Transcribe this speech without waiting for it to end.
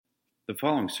The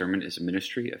following sermon is a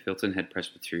ministry of Hilton Head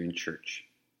Presbyterian Church.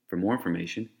 For more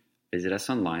information, visit us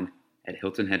online at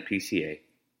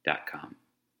hiltonheadpca.com.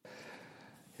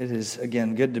 It is,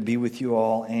 again, good to be with you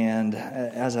all, and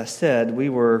as I said,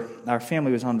 our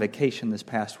family was on vacation this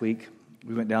past week.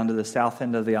 We went down to the south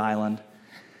end of the island,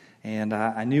 and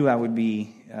I knew I would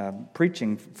be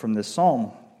preaching from this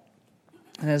psalm.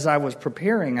 And as I was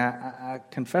preparing, I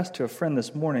confessed to a friend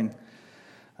this morning,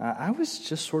 I was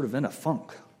just sort of in a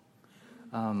funk.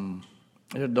 I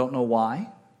don't know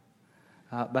why,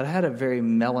 but I had a very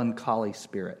melancholy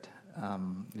spirit.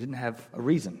 Didn't have a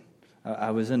reason.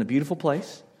 I was in a beautiful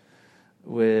place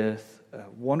with a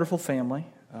wonderful family,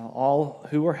 all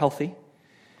who were healthy,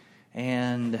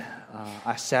 and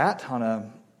I sat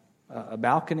on a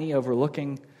balcony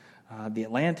overlooking the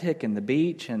Atlantic and the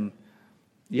beach, and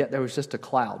yet there was just a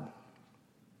cloud.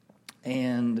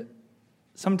 And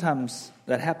sometimes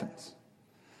that happens.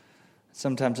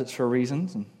 Sometimes it's for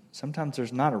reasons, and sometimes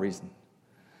there's not a reason.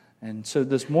 And so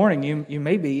this morning, you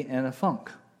may be in a funk,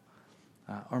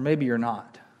 or maybe you're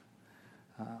not.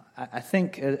 I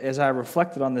think as I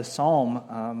reflected on this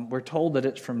psalm, we're told that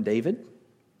it's from David,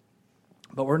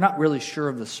 but we're not really sure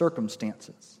of the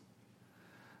circumstances.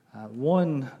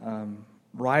 One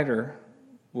writer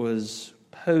was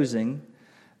posing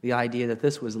the idea that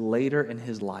this was later in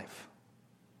his life,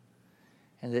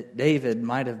 and that David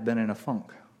might have been in a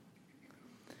funk.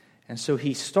 And so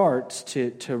he starts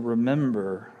to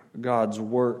remember God's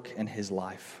work in his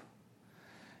life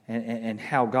and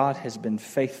how God has been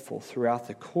faithful throughout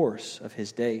the course of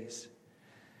his days.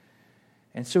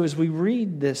 And so as we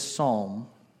read this psalm,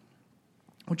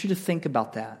 I want you to think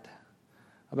about that,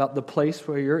 about the place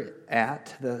where you're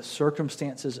at, the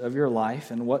circumstances of your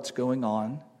life and what's going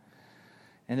on.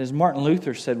 And as Martin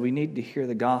Luther said, we need to hear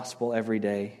the gospel every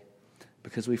day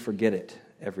because we forget it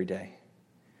every day.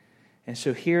 And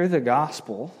so hear the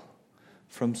gospel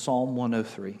from Psalm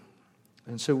 103.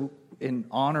 And so in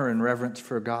honor and reverence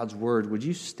for God's word, would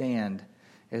you stand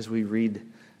as we read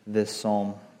this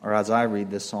psalm, or as I read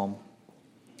this psalm?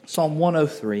 Psalm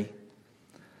 103,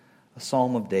 a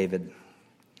psalm of David.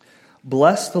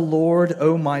 Bless the Lord,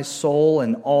 O my soul,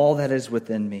 and all that is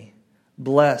within me.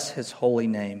 Bless his holy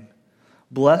name.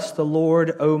 Bless the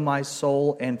Lord, O my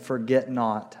soul, and forget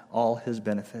not all his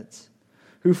benefits.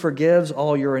 Who forgives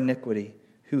all your iniquity,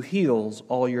 who heals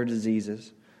all your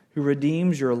diseases, who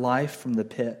redeems your life from the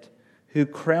pit, who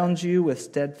crowns you with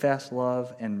steadfast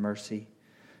love and mercy,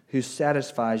 who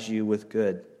satisfies you with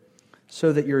good,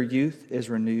 so that your youth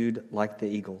is renewed like the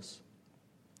eagles.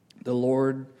 The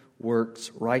Lord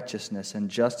works righteousness and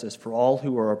justice for all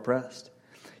who are oppressed.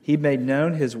 He made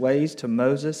known his ways to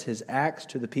Moses, his acts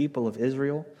to the people of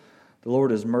Israel. The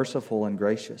Lord is merciful and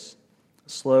gracious,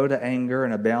 slow to anger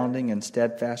and abounding in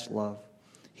steadfast love.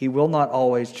 He will not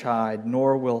always chide,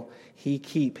 nor will he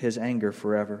keep his anger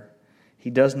forever. He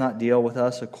does not deal with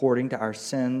us according to our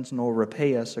sins, nor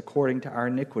repay us according to our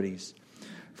iniquities.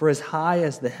 For as high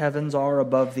as the heavens are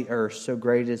above the earth, so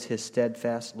great is his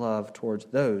steadfast love towards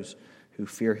those who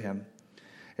fear him.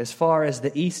 As far as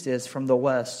the east is from the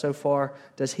west, so far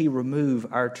does he remove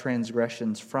our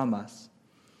transgressions from us.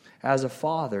 As a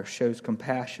father shows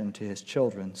compassion to his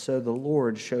children, so the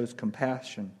Lord shows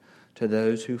compassion to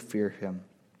those who fear him.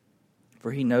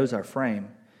 For he knows our frame.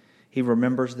 He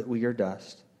remembers that we are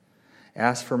dust.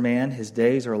 As for man, his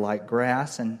days are like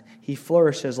grass, and he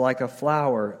flourishes like a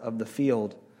flower of the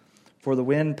field. For the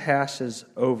wind passes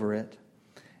over it,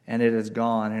 and it is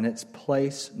gone, and its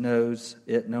place knows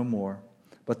it no more.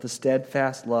 But the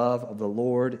steadfast love of the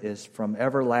Lord is from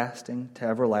everlasting to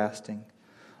everlasting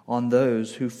on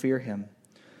those who fear him,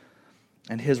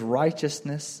 and his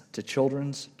righteousness to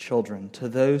children's children, to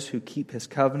those who keep his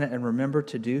covenant and remember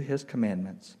to do his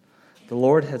commandments. The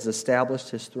Lord has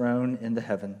established his throne in the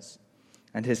heavens,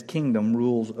 and his kingdom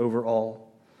rules over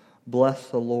all. Bless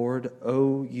the Lord,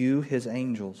 O you his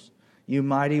angels, you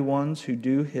mighty ones who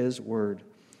do his word,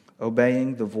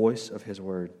 obeying the voice of his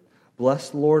word. Bless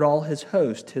the Lord, all his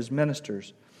host, his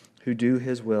ministers who do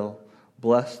his will.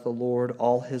 Bless the Lord,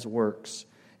 all his works,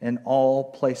 in all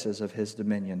places of his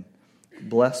dominion.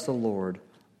 Bless the Lord,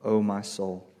 O my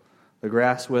soul. The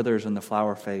grass withers and the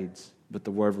flower fades, but the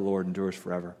word of the Lord endures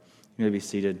forever. You may be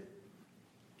seated.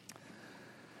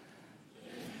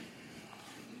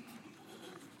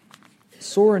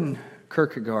 Søren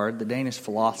Kierkegaard, the Danish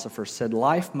philosopher, said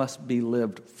life must be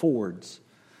lived forwards,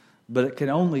 but it can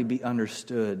only be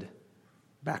understood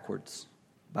backwards,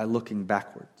 by looking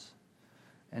backwards.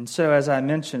 And so, as I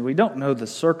mentioned, we don't know the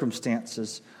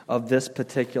circumstances of this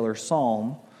particular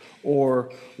psalm or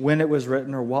when it was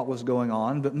written or what was going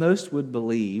on, but most would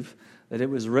believe that it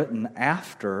was written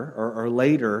after or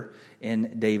later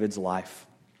in David's life.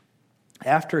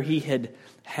 After he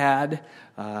had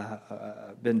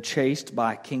been chased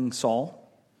by King Saul,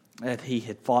 that he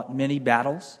had fought many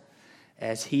battles,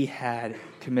 as he had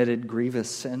committed grievous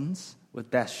sins with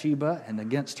Bathsheba and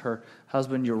against her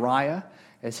husband Uriah,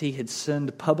 as he had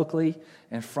sinned publicly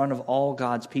in front of all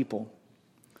God's people.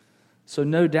 So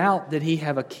no doubt did he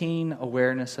have a keen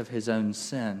awareness of his own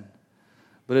sin.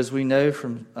 But as we know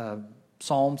from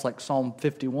Psalms like Psalm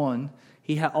 51,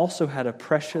 he also had a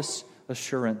precious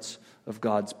assurance of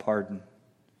God's pardon.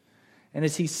 And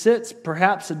as he sits,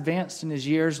 perhaps advanced in his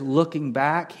years, looking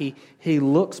back, he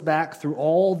looks back through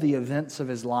all the events of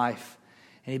his life,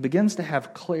 and he begins to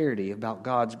have clarity about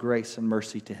God's grace and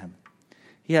mercy to him.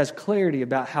 He has clarity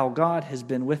about how God has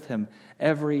been with him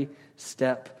every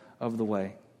step of the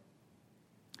way.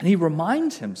 And he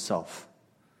reminds himself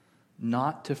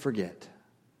not to forget.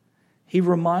 He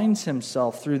reminds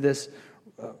himself through this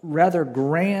rather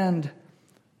grand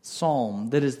psalm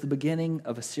that is the beginning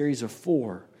of a series of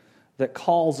 4 that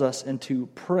calls us into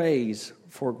praise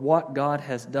for what God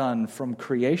has done from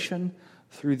creation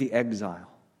through the exile.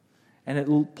 And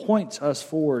it points us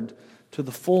forward to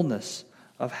the fullness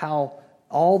of how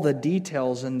all the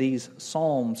details in these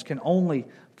psalms can only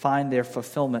find their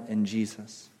fulfillment in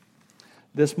Jesus.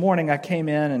 This morning I came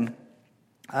in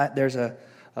and there's a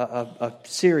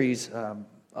series, a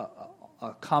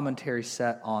commentary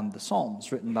set on the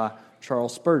Psalms written by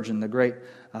Charles Spurgeon, the great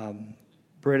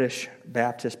British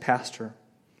Baptist pastor.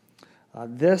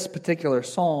 This particular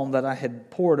psalm that I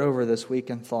had pored over this week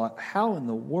and thought, how in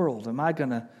the world am I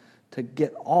going to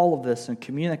get all of this and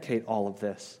communicate all of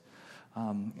this?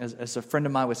 As a friend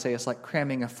of mine would say, it's like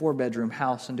cramming a 4-bedroom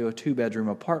house into a 2-bedroom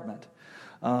apartment.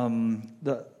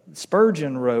 The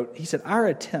Spurgeon wrote, he said, our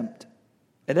attempt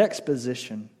at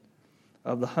exposition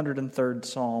of the 103rd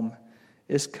Psalm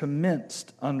is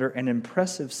commenced under an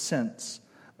impressive sense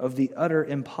of the utter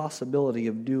impossibility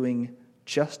of doing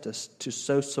justice to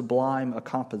so sublime a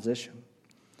composition.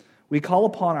 We call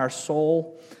upon our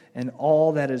soul and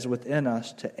all that is within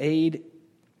us to aid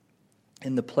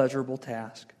in the pleasurable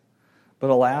task. But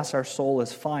alas, our soul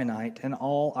is finite, and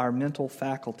all our mental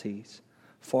faculties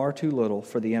far too little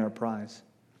for the enterprise.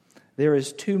 There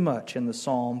is too much in the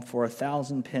psalm for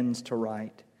 1,000 pens to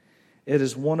write. It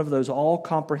is one of those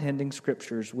all-comprehending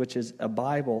scriptures which is a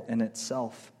Bible in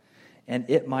itself, and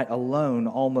it might alone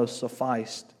almost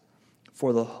suffice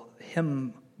for the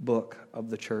hymn book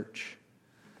of the church.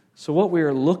 So what we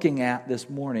are looking at this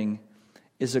morning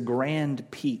is a grand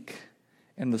peak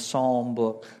in the psalm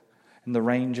book, in the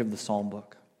range of the psalm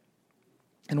book.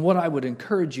 And what I would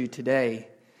encourage you today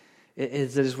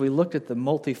is that as we looked at the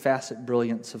multifaceted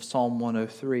brilliance of Psalm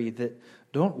 103, that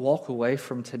don't walk away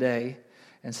from today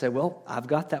and say, well, I've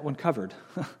got that one covered.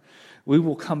 We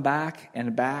will come back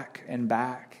and back and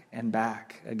back and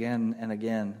back again and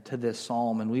again to this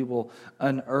psalm, and we will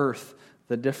unearth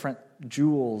the different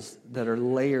jewels that are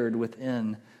layered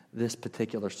within this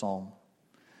particular psalm.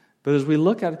 But as we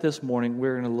look at it this morning,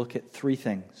 we're going to look at 3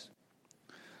 things.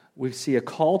 We see a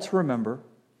call to remember,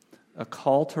 a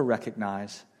call to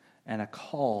recognize, and a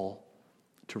call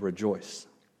to rejoice.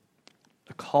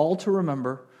 A call to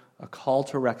remember, a call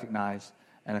to recognize,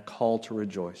 and a call to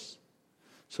rejoice.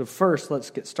 So first,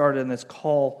 let's get started in this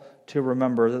call to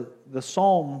remember. The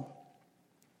psalm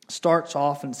starts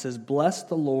off and says, "Bless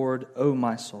the Lord, O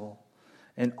my soul,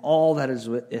 and all that is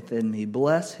within me.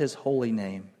 Bless his holy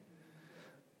name."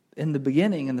 In the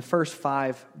beginning, in the first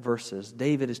 5 verses,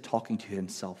 David is talking to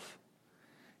himself.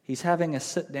 He's having a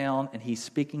sit down and he's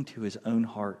speaking to his own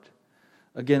heart.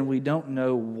 Again, we don't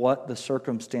know what the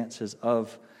circumstances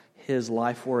of his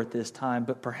life were at this time,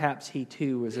 but perhaps he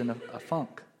too was in a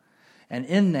funk. And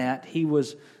in that, he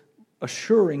was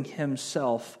assuring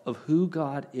himself of who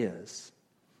God is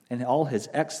and all his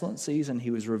excellencies, and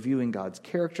he was reviewing God's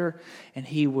character, and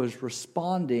he was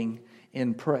responding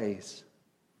in praise.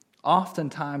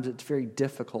 Oftentimes, it's very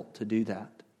difficult to do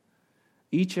that.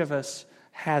 Each of us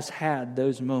has had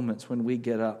those moments when we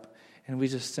get up and we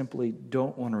just simply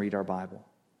don't want to read our Bible.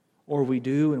 Or we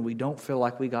do and we don't feel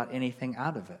like we got anything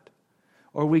out of it.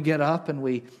 Or we get up and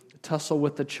we tussle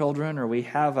with the children, or we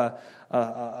have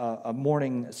a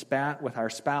morning spat with our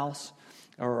spouse,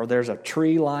 or there's a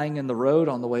tree lying in the road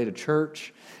on the way to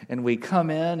church, and we come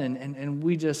in and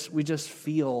we just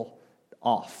feel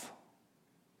off.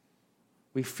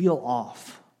 We feel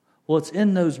off. Well, it's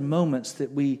in those moments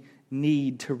that we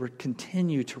need to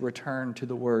continue to return to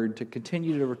the Word, to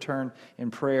continue to return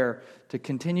in prayer, to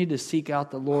continue to seek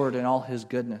out the Lord and all His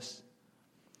goodness.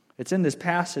 It's in this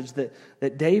passage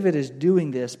that David is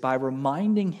doing this by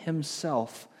reminding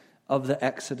himself of the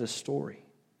Exodus story.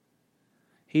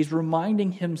 He's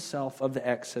reminding himself of the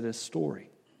Exodus story.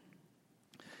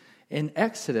 In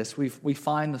Exodus, we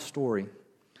find the story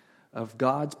of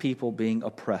God's people being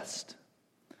oppressed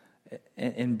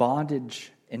in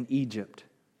bondage in Egypt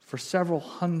for several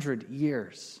hundred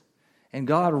years. And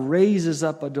God raises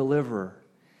up a deliverer,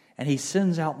 and he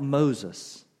sends out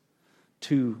Moses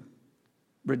to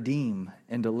redeem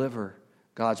and deliver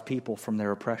God's people from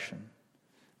their oppression.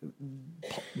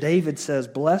 David says,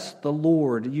 "Bless the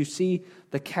Lord." You see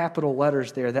the capital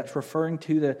letters there. That's referring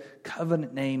to the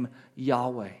covenant name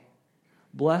Yahweh.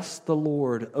 Bless the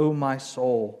Lord, O my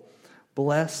soul.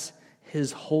 Bless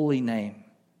his holy name.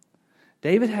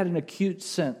 David had an acute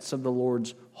sense of the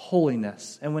Lord's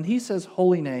holiness. And when he says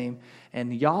holy name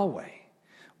and Yahweh,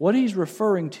 what he's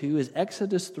referring to is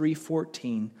Exodus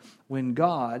 3:14, when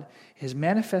God has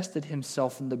manifested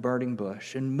himself in the burning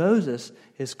bush, and Moses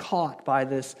is caught by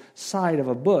this side of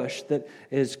a bush that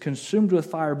is consumed with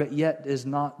fire but yet is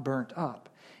not burnt up.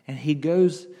 And he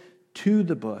goes to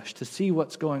the bush to see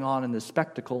what's going on in the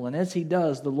spectacle. And as he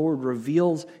does, the Lord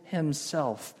reveals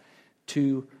himself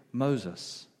to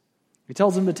Moses. He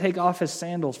tells him to take off his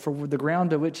sandals, for the ground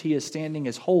to which he is standing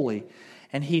is holy.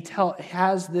 And he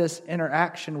has this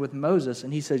interaction with Moses,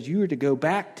 and he says, you are to go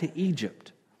back to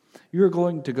Egypt. You are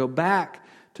going to go back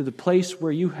to the place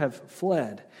where you have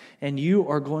fled, and you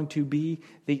are going to be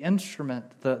the instrument,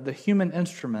 the human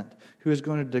instrument, who is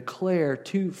going to declare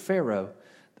to Pharaoh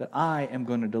that I am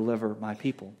going to deliver my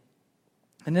people.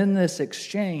 And in this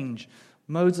exchange,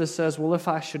 Moses says, well, if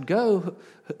I should go,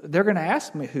 they're going to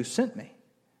ask me who sent me.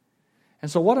 And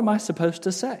so what am I supposed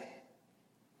to say?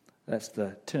 That's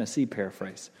the Tennessee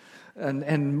paraphrase.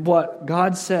 And what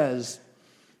God says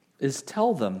is,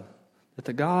 tell them that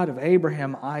the God of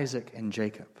Abraham, Isaac, and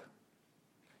Jacob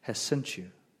has sent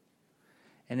you.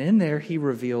 And in there he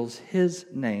reveals his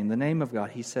name, the name of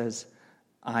God. He says,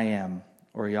 I am,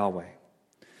 or Yahweh.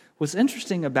 What's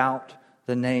interesting about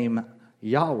the name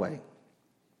Yahweh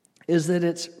is that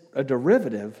it's a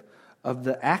derivative of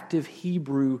the active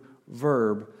Hebrew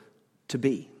verb to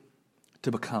be,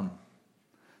 to become.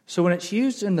 So when it's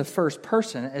used in the first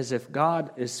person, as if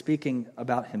God is speaking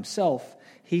about himself,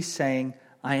 he's saying,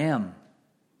 I am.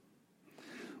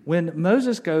 When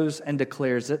Moses goes and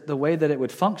declares it, the way that it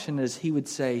would function is he would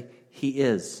say, he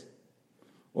is,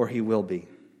 or he will be.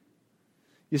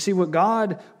 You see, what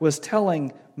God was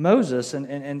telling Moses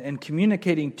and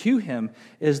communicating to him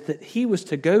is that he was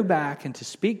to go back and to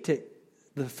speak to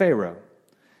the Pharaoh,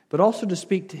 but also to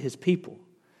speak to his people.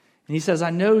 And he says, I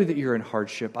know that you're in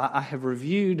hardship. I have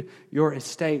reviewed your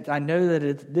estate. I know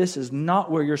that this is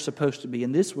not where you're supposed to be,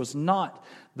 and this was not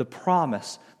the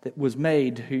promise that was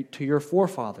made to your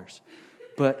forefathers.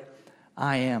 But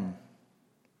I am.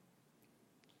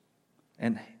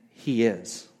 And he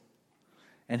is.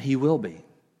 And he will be.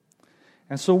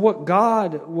 And so what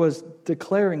God was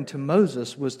declaring to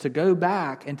Moses was to go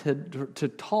back and to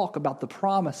talk about the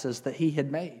promises that he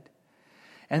had made.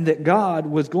 And that God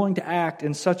was going to act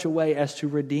in such a way as to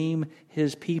redeem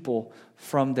his people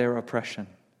from their oppression.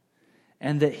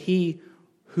 And that he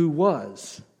who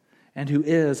was and who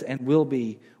is and will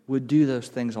be would do those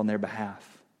things on their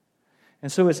behalf. And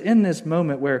so it's in this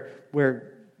moment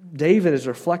where David is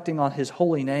reflecting on his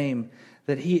holy name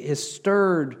that he is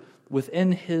stirred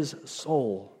within his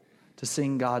soul to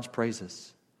sing God's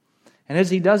praises. And as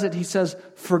he does it, he says,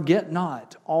 forget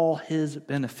not all his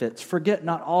benefits. Forget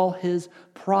not all his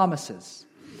promises.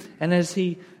 And as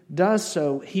he does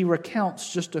so, he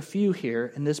recounts just a few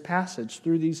here in this passage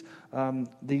through these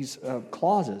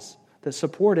clauses that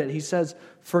support it. He says,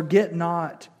 forget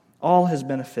not all his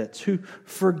benefits, who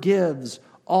forgives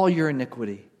all your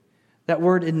iniquity. That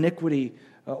word iniquity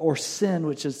or sin,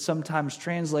 which is sometimes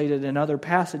translated in other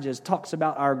passages, talks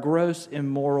about our gross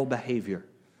immoral behavior.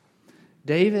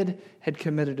 David had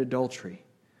committed adultery.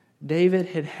 David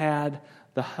had had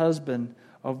the husband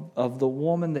of the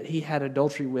woman that he had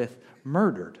adultery with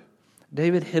murdered.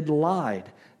 David had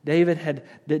lied. David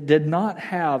did not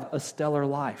have a stellar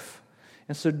life.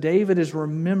 And so David is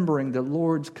remembering the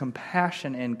Lord's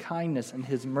compassion and kindness and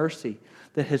his mercy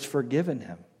that has forgiven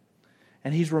him.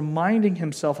 And he's reminding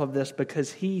himself of this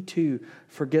because he too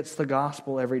forgets the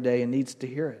gospel every day and needs to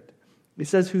hear it. He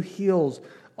says, who heals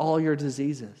all your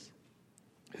diseases,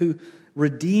 who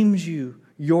redeems you,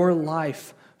 your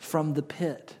life, from the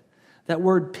pit. That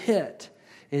word pit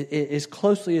is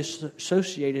closely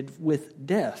associated with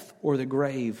death or the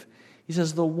grave. He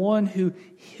says, the one who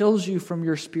heals you from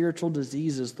your spiritual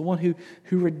diseases, the one who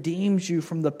redeems you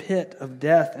from the pit of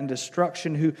death and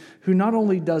destruction, who not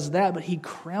only does that, but he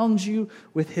crowns you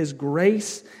with his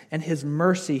grace and his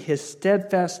mercy, his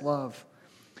steadfast love.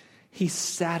 He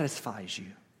satisfies you.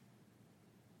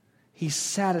 He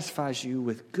satisfies you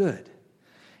with good.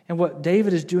 And what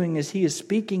David is doing is he is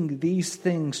speaking these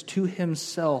things to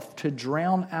himself to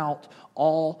drown out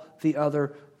all the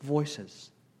other voices.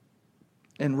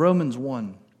 In Romans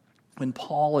 1, when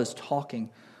Paul is talking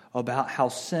about how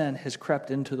sin has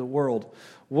crept into the world,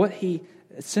 what he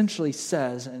essentially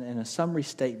says in a summary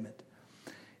statement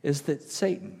is that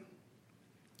Satan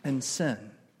and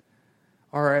sin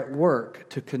are at work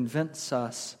to convince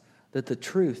us that the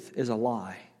truth is a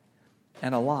lie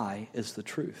and a lie is the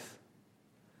truth.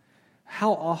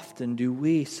 How often do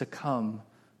we succumb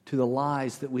to the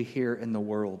lies that we hear in the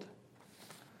world?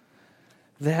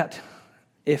 That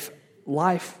if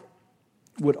life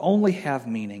would only have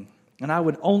meaning, and I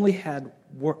would only have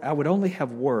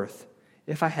worth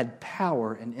if I had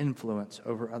power and influence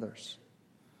over others.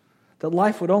 That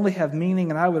life would only have meaning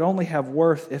and I would only have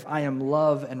worth if I am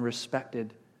loved and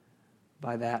respected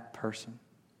by that person.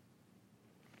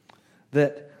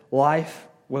 That life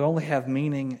would only have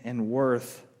meaning and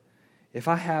worth if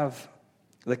I have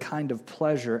the kind of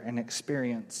pleasure and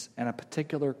experience and a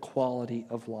particular quality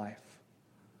of life.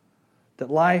 That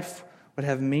life would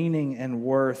have meaning and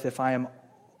worth if I am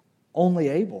only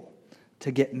able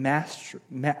to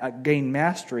gain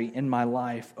mastery in my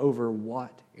life over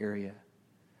what area?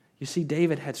 You see,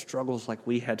 David had struggles like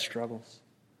we had struggles.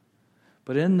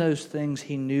 But in those things,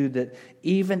 he knew that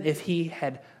even if he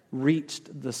had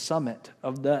reached the summit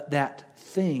of that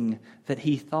thing that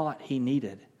he thought he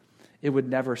needed, it would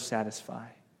never satisfy.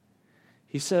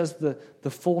 He says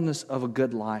the fullness of a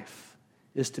good life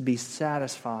is to be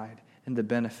satisfied in the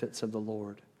benefits of the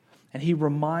Lord. And he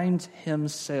reminds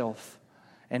himself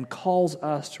and calls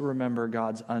us to remember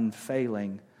God's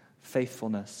unfailing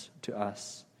faithfulness to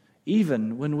us,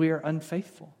 even when we are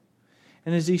unfaithful.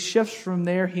 And as he shifts from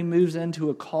there, he moves into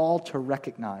a call to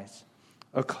recognize.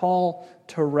 A call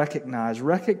to recognize.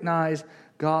 Recognize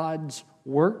God's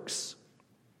works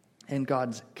and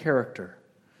God's character.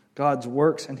 God's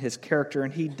works and his character.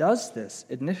 And he does this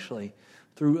initially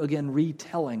through, again,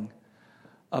 retelling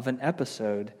of an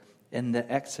episode in the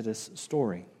Exodus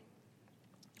story.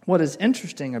 What is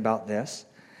interesting about this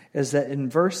is that in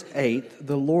verse 8,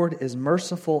 the Lord is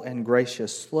merciful and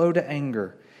gracious, slow to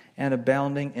anger, and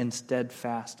abounding in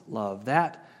steadfast love.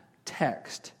 That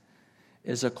text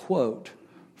is a quote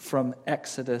from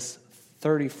Exodus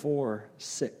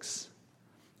 34:6.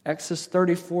 Exodus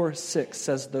 34:6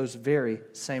 says those very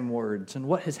same words. And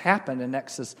what has happened in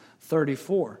Exodus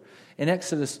 34? In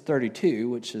Exodus 32,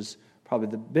 which is probably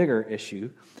the bigger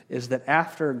issue, is that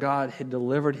after God had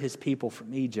delivered his people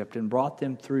from Egypt and brought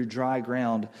them through dry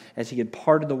ground, as he had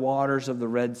parted the waters of the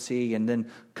Red Sea and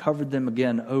then covered them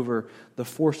again over the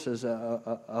forces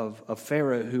of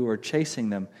Pharaoh who were chasing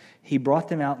them, he brought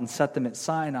them out and set them at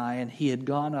Sinai, and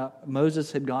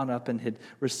Moses had gone up and had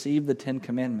received the 10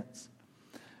 Commandments.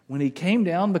 When he came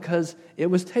down, because it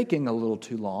was taking a little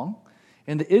too long,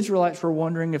 and the Israelites were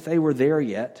wondering if they were there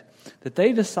yet, that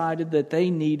they decided that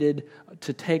they needed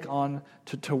to take on,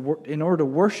 in order to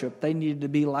worship, they needed to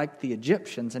be like the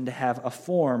Egyptians and to have a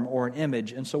form or an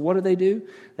image. And so what do?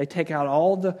 They take out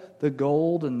all the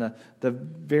gold and the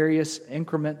various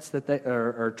increments that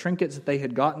or trinkets that they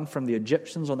had gotten from the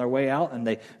Egyptians on their way out, and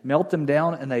they melt them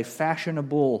down and they fashion a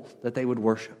bull that they would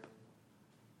worship.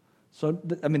 So,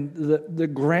 the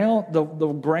ground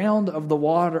of the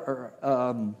water,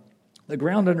 the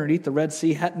ground underneath the Red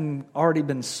Sea hadn't already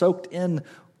been soaked in,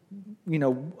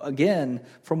 again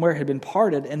from where it had been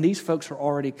parted, and these folks are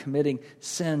already committing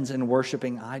sins and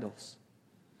worshiping idols.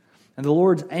 And the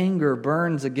Lord's anger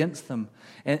burns against them.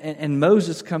 And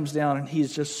Moses comes down, and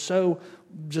he's just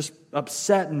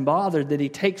upset and bothered that he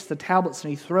takes the tablets and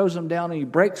he throws them down and he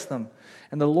breaks them.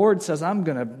 And the Lord says, I'm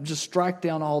going to just strike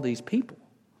down all these people.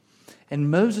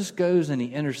 And Moses goes and he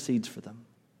intercedes for them.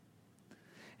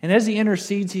 And as he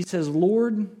intercedes, he says,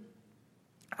 Lord,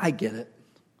 I get it.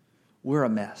 We're a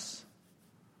mess.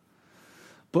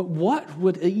 But what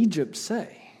would Egypt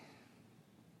say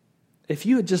if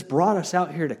you had just brought us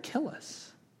out here to kill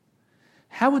us?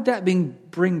 How would that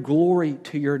bring glory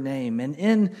to your name? And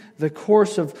in the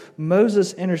course of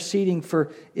Moses interceding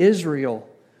for Israel,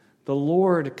 the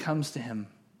Lord comes to him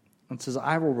and says,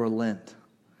 I will relent.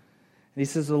 And he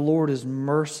says, the Lord is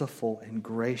merciful and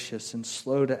gracious and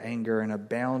slow to anger and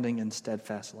abounding in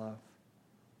steadfast love.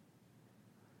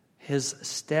 His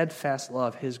steadfast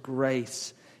love, his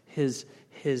grace, his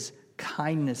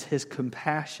kindness, his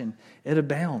compassion, it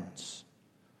abounds.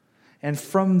 And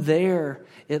from there,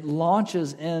 it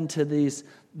launches into this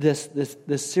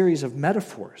series of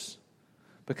metaphors,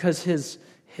 because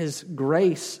his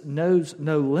grace knows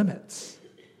no limits.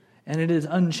 And it is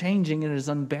unchanging and it is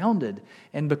unbounded.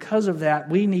 And because of that,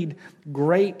 we need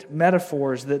great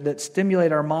metaphors that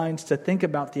stimulate our minds to think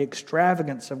about the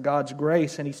extravagance of God's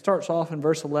grace. And he starts off in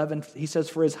verse 11. He says,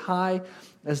 "For as high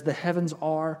as the heavens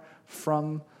are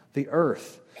from the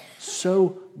earth,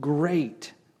 so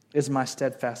great is my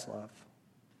steadfast love."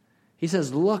 He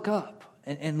says, look up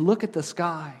and look at the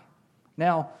sky.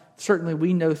 Now, certainly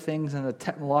we know things in a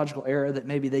technological era that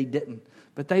maybe they didn't.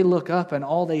 But they look up and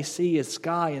all they see is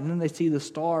sky, and then they see the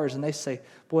stars, and they say,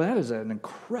 boy, that is an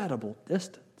incredible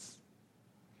distance.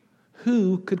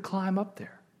 Who could climb up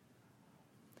there?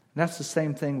 And that's the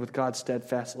same thing with God's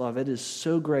steadfast love. It is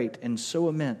so great and so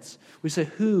immense. We say,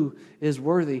 who is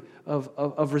worthy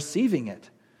of receiving it?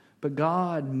 But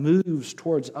God moves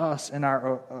towards us in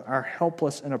our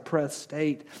helpless and oppressed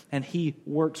state, and He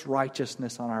works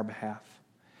righteousness on our behalf.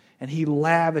 And He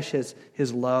lavishes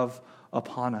His love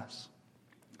upon us.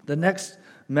 The next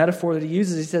metaphor that he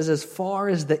uses, he says, as far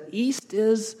as the east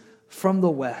is from the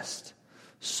west,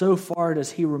 so far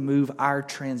does He remove our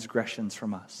transgressions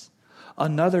from us.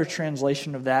 Another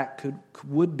translation of that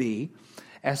would be,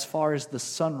 as far as the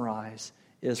sunrise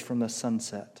is from the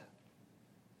sunset.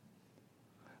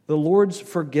 The Lord's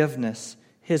forgiveness,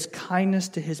 His kindness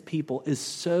to His people is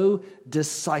so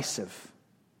decisive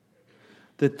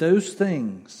that those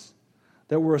things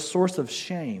that were a source of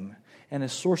shame and a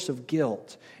source of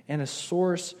guilt and a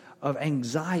source of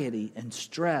anxiety and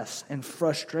stress and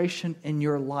frustration in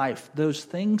your life, those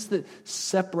things that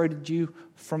separated you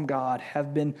from God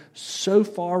have been so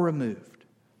far removed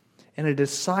in a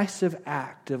decisive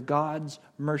act of God's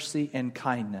mercy and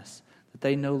kindness that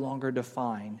they no longer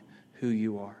define who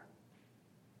you are.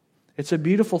 It's a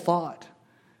beautiful thought.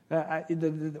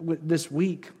 This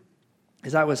week,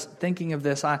 as I was thinking of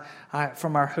this, I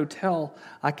from our hotel,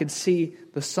 I could see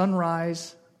the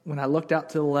sunrise when I looked out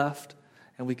to the left,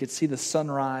 and we could see the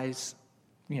sunrise,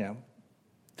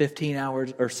 15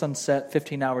 hours, or sunset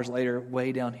 15 hours later,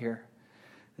 way down here.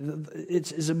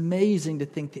 It's amazing to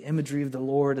think the imagery of the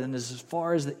Lord, and as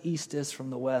far as the east is from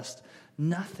the west,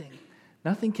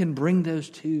 nothing can bring those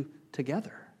two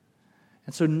together.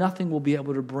 And so nothing will be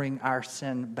able to bring our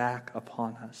sin back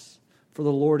upon us. For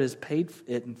the Lord has paid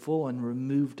it in full and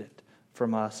removed it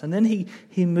from us. And then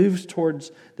he moves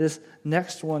towards this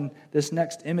next one, this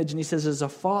next image, and he says, as a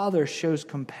father shows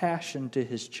compassion to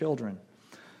his children,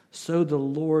 so the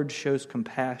Lord shows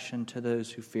compassion to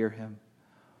those who fear Him.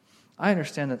 I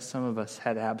understand that some of us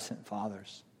had absent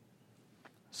fathers.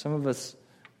 Some of us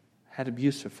had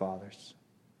abusive fathers.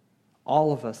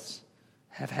 All of us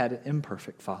have had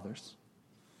imperfect fathers.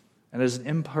 And as an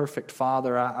imperfect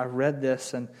father, I read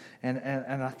this and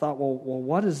I thought, well,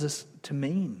 what is this to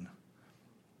mean?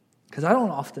 Because I don't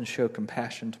often show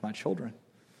compassion to my children.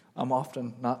 I'm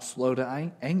often not slow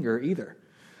to anger either.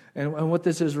 And what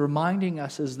this is reminding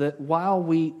us is that while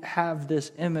we have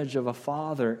this image of a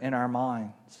father in our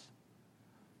minds,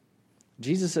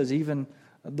 Jesus says even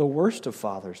the worst of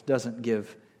fathers doesn't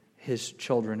give his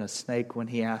children a snake when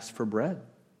he asks for bread.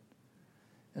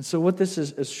 And so what this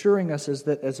is assuring us is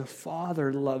that as a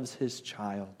father loves his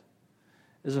child,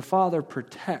 as a father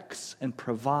protects and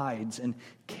provides and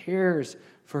cares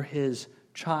for his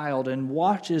child and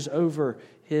watches over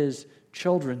his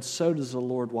children, so does the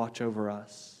Lord watch over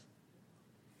us.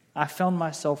 I found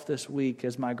myself this week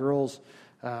as my girls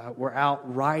were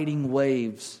out riding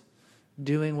waves,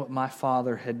 doing what my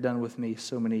father had done with me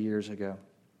so many years ago.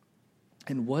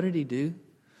 And what did he do?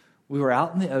 We were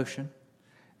out in the ocean,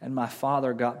 and my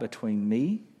father got between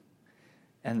me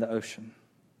and the ocean.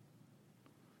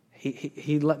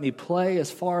 He let me play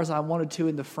as far as I wanted to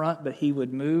in the front, but he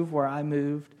would move where I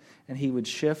moved, and he would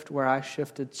shift where I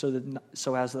shifted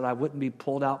so as that I wouldn't be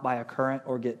pulled out by a current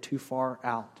or get too far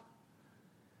out.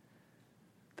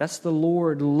 That's the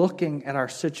Lord looking at our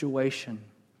situation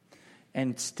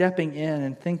and stepping in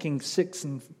and thinking 6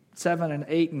 and 7 and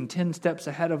 8 and 10 steps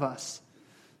ahead of us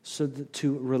so that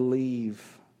to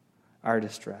relieve our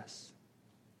distress.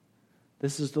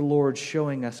 This is the Lord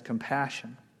showing us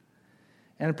compassion.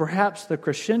 And perhaps the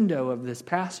crescendo of this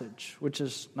passage, which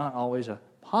is not always a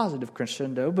positive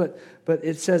crescendo, but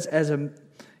it says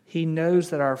He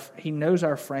knows our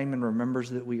frame and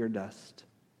remembers that we are dust.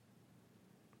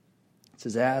 It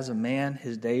says, as a man,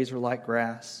 his days are like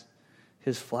grass,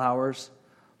 his flowers,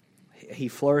 he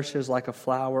flourishes like a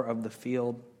flower of the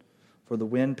field, for the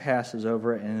wind passes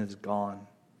over it and is gone,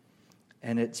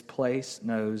 and its place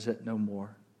knows it no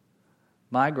more.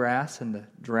 My grass in the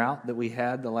drought that we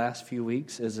had the last few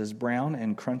weeks is as brown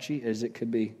and crunchy as it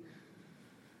could be.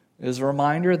 It is a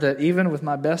reminder that even with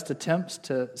my best attempts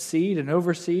to seed and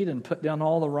overseed and put down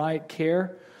all the right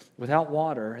care without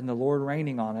water and the Lord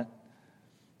raining on it,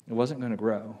 It wasn't going to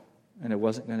grow, and it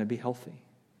wasn't going to be healthy.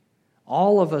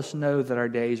 All of us know that our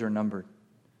days are numbered.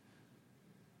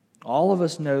 All of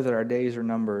us know that our days are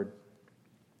numbered.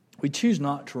 We choose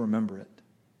not to remember it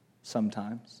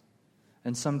sometimes,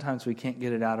 and sometimes we can't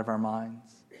get it out of our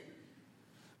minds.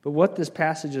 But what this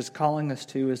passage is calling us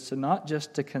to is to not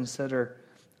just to consider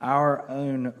our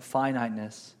own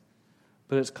finiteness,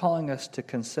 but it's calling us to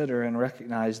consider and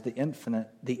recognize the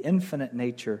infinite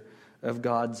nature of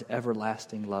God's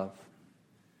everlasting love.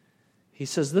 He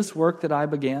says, this work that I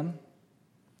began,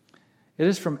 it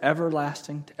is from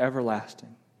everlasting to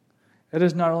everlasting. It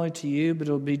is not only to you, but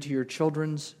it will be to your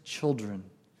children's children.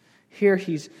 Here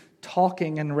he's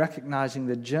talking and recognizing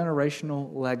the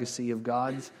generational legacy of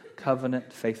God's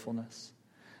covenant faithfulness.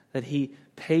 That he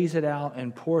pays it out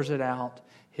and pours it out,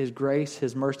 his grace,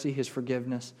 his mercy, his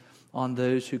forgiveness on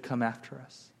those who come after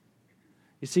us.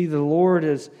 You see, the Lord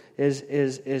is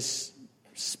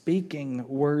speaking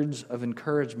words of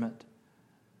encouragement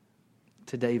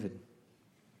to David.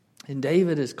 And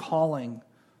David is calling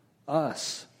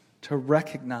us to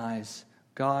recognize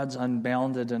God's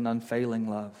unbounded and unfailing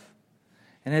love.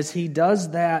 And as he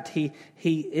does that,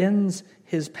 he ends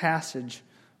his passage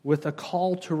with a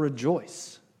call to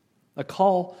rejoice. A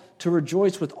call to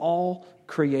rejoice with all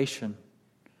creation.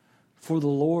 For the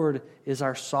Lord is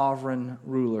our sovereign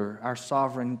ruler, our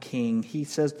sovereign king. He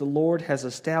says the Lord has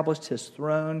established his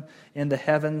throne in the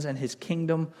heavens, and his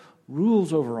kingdom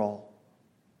rules over all.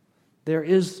 There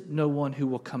is no one who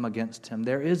will come against him.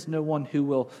 There is no one who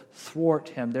will thwart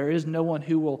him. There is no one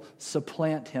who will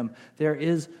supplant him. There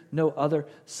is no other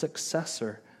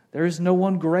successor. There is no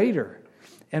one greater.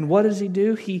 And what does he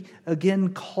do? He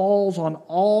again calls on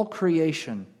all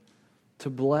creation to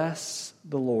bless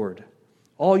the Lord.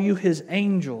 All you his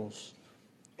angels,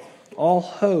 all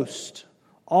hosts,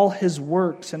 all his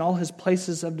works, and all his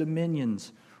places of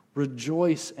dominions,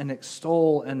 rejoice and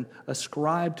extol and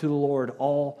ascribe to the Lord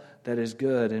all that is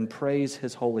good and praise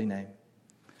his holy name.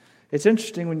 It's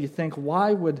interesting when you think,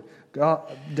 why would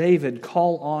David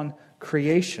call on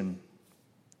creation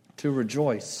to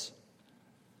rejoice?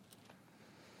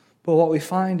 But what we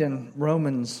find in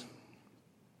Romans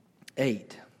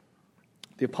 8,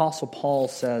 the Apostle Paul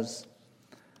says,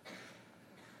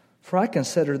 "For I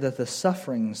consider that the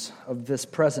sufferings of this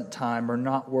present time are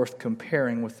not worth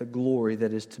comparing with the glory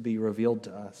that is to be revealed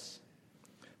to us.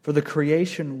 For the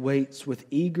creation waits with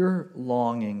eager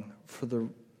longing for the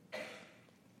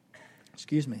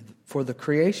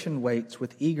creation waits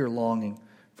with eager longing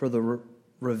for the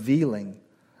revealing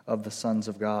of the sons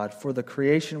of God. For the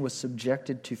creation was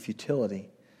subjected to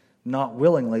futility, not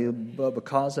willingly, but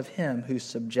because of him who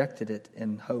subjected it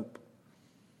in hope,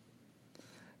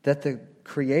 that the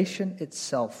creation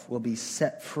itself will be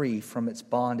set free from its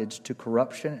bondage to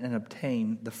corruption and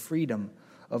obtain the freedom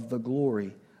of the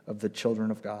glory of the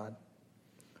children of God.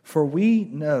 For we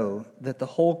know that the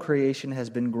whole creation has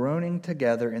been groaning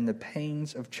together in the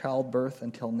pains of childbirth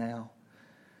until now.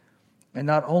 And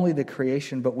not only the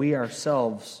creation, but we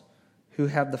ourselves, who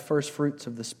have the first fruits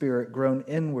of the Spirit, groan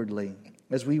inwardly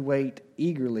as we wait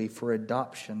eagerly for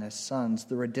adoption as sons,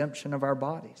 the redemption of our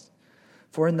bodies.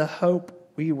 For in the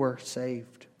hope we were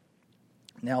saved.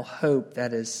 Now hope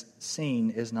that is seen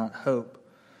is not hope.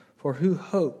 For who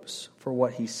hopes for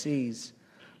what he sees?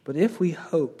 But if we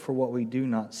hope for what we do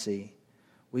not see,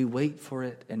 we wait for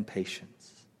it in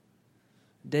patience."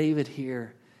 David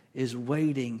here is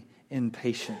waiting in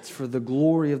patience for the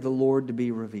glory of the Lord to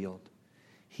be revealed.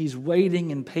 He's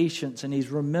waiting in patience, and he's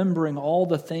remembering all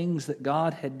the things that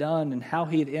God had done and how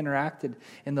he had interacted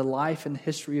in the life and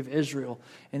history of Israel.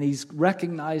 And he's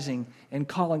recognizing and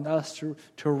calling us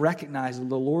to recognize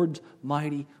the Lord's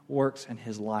mighty works in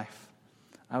his life.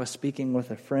 I was speaking with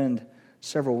a friend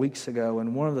several weeks ago,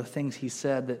 and one of the things he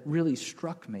said that really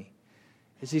struck me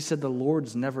is he said, "The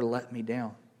Lord's never let me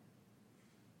down."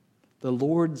 The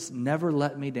Lord's never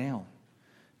let me down.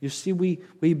 You see, we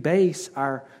base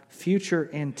our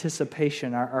future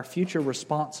anticipation, our future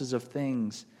responses of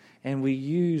things, and we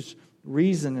use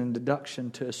reason and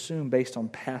deduction to assume based on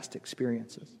past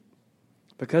experiences.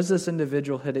 Because this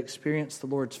individual had experienced the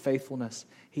Lord's faithfulness,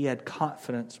 he had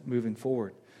confidence moving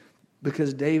forward.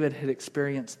 Because David had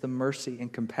experienced the mercy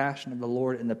and compassion of the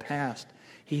Lord in the past,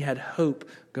 he had hope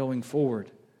going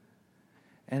forward.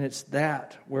 And it's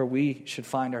that where we should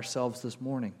find ourselves this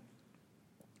morning.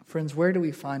 Friends, where do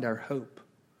we find our hope?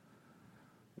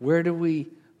 Where do we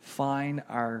find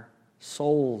our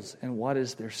souls, and what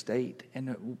is their state?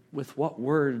 And with what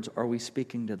words are we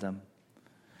speaking to them?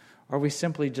 Are we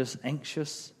simply just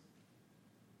anxious?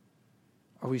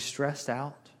 Are we stressed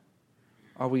out?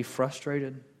 Are we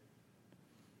frustrated?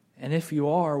 And if you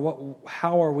are,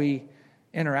 how are we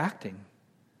interacting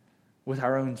with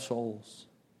our own souls.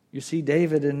 You see,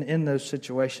 David, in those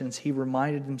situations, he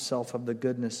reminded himself of the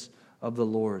goodness of the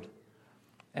Lord.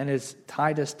 And as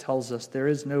Titus tells us, there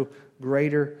is no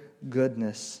greater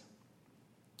goodness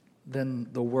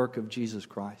than the work of Jesus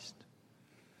Christ.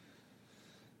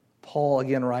 Paul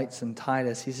again writes in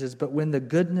Titus, he says, "But when the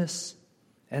goodness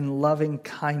and loving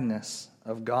kindness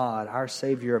of God, our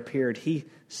Savior, appeared, He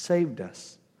saved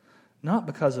us, not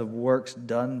because of works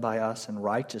done by us in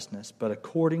righteousness, but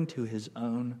according to His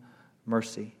own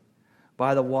mercy,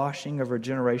 by the washing of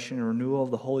regeneration and renewal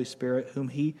of the Holy Spirit, whom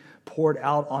He poured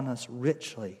out on us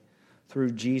richly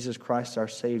through Jesus Christ our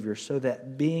Savior, so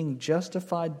that being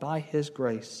justified by His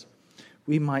grace,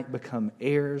 we might become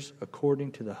heirs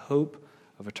according to the hope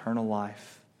of eternal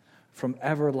life, from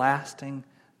everlasting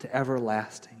to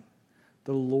everlasting.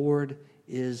 The Lord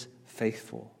is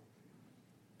faithful.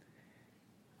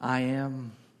 I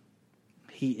am,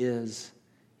 He is,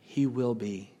 He will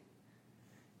be.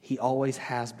 He always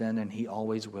has been and He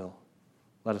always will.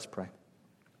 Let us pray.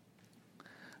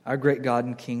 Our great God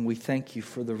and King, we thank You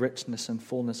for the richness and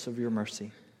fullness of Your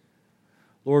mercy.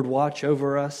 Lord, watch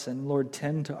over us and Lord,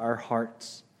 tend to our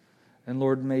hearts. And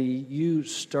Lord, may You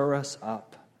stir us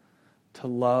up to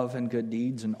love and good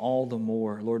deeds and all the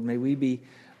more. Lord, may we be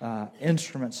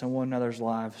instruments in one another's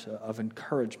lives of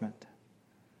encouragement.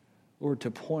 Lord,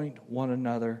 to point one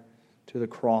another to the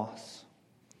cross.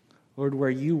 Lord, where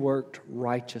You worked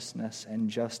righteousness and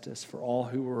justice for all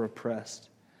who were oppressed.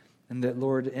 And that,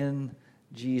 Lord, in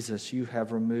Jesus, You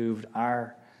have removed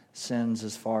our sins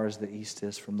as far as the east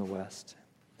is from the west.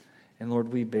 And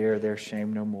Lord, we bear their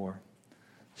shame no more.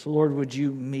 So Lord, would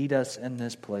You meet us in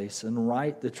this place and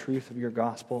write the truth of Your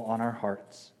gospel on our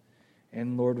hearts.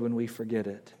 And Lord, when we forget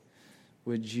it,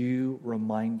 would You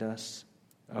remind us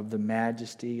of the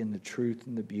majesty and the truth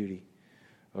and the beauty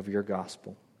of Your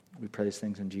gospel. We pray these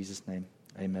things in Jesus' name.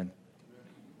 Amen.